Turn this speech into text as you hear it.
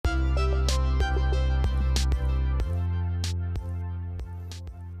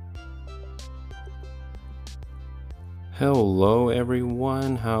Hello,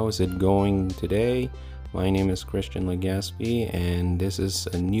 everyone. How is it going today? My name is Christian Legaspi, and this is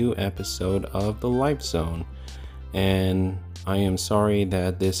a new episode of The Life Zone. And I am sorry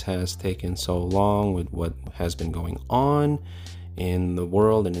that this has taken so long with what has been going on in the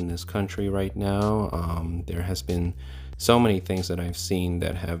world and in this country right now. There has been so many things that I've seen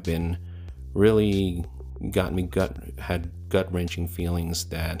that have been really got me gut-wrenching feelings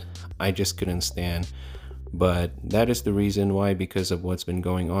that I just couldn't stand. But that is the reason why, because of what's been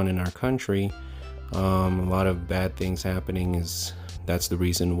going on in our country, a lot of bad things happening. That's the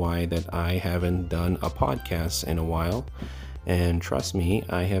reason why that I haven't done a podcast in a while. And trust me,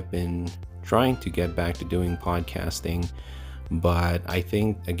 I have been trying to get back to doing podcasting, but I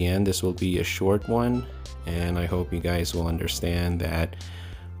think again this will be a short one, and I hope you guys will understand that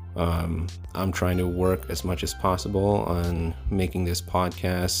I'm trying to work as much as possible on making this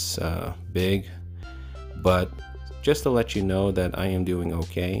podcast big. But just to let you know that I am doing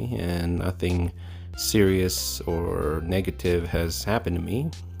okay and nothing serious or negative has happened to me.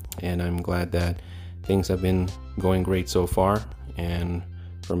 And I'm glad that things have been going great so far. And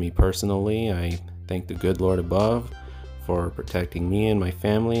for me personally, I thank the good Lord above for protecting me and my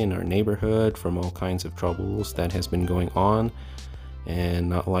family and our neighborhood from all kinds of troubles that has been going on. And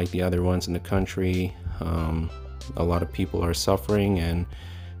not like the other ones in the country, a lot of people are suffering and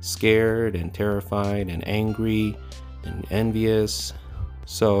scared and terrified and angry and envious.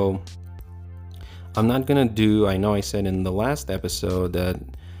 So I'm not gonna I know I said in the last episode that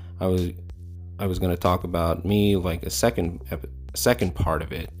I was gonna talk about me, like a second part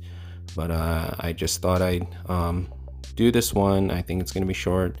of it, but I just thought I'd do this one. I think it's gonna be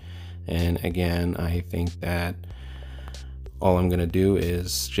short, and again, I think that all I'm gonna do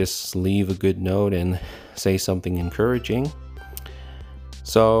is just leave a good note and say something encouraging.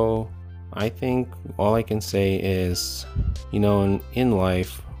 So I think all I can say is, in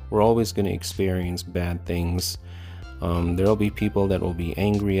life, we're always going to experience bad things. There'll be people that will be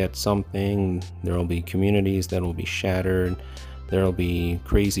angry at something. There'll be communities that will be shattered. There'll be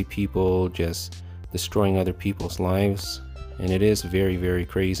crazy people just destroying other people's lives. And it is very, very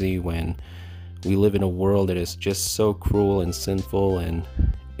crazy when we live in a world that is just so cruel and sinful, and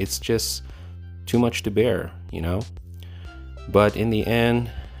it's just too much to bear, But in the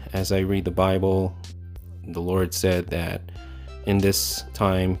end, as I read the Bible, the Lord said that in this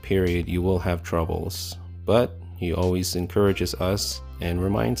time period you will have troubles, but He always encourages us and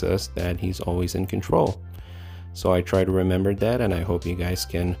reminds us that He's always in control. So I try to remember that, and I hope you guys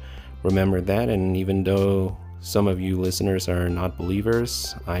can remember that. And even though some of you listeners are not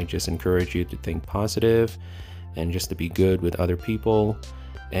believers, I just encourage you to think positive and just to be good with other people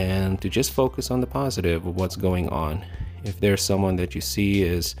and to just focus on the positive of what's going on. If there's someone that you see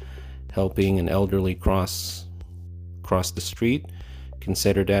is helping an elderly cross the street,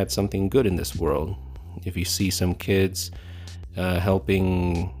 consider that something good in this world. If you see some kids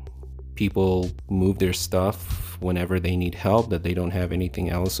helping people move their stuff whenever they need help, that they don't have anything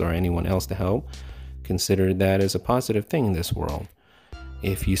else or anyone else to help, consider that as a positive thing in this world.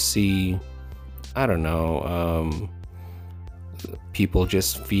 If you see, people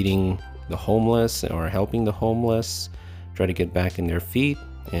just feeding the homeless or helping the homeless, try to get back in their feet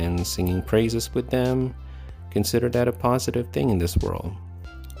and singing praises with them, consider that a positive thing in this world.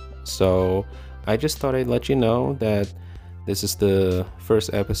 So I just thought I'd let you know that this is the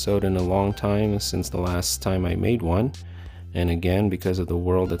first episode in a long time since the last time I made one. And again, because of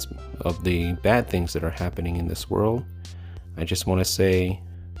of the bad things that are happening in this world, I just want to say,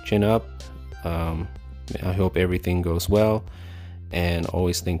 chin up. I hope everything goes well. And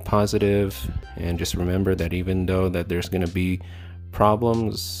always think positive, and just remember that even though that there's going to be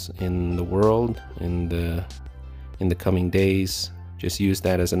problems in the world in the coming days, just use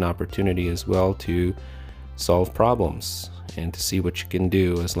that as an opportunity as well to solve problems and to see what you can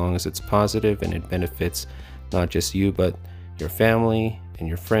do, as long as it's positive and it benefits not just you but your family and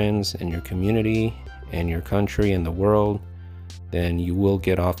your friends and your community and your country and the world. Then you will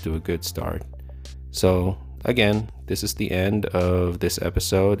get off to a good start. So again, this is the end of this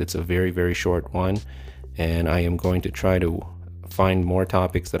episode. It's a very, very short one, and I am going to try to find more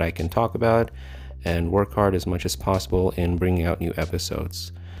topics that I can talk about and work hard as much as possible in bringing out new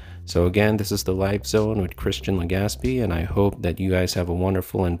episodes. So again, this is The Life Zone with Christian Legaspi, and I hope that you guys have a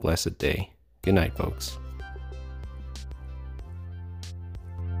wonderful and blessed day. Good night, folks.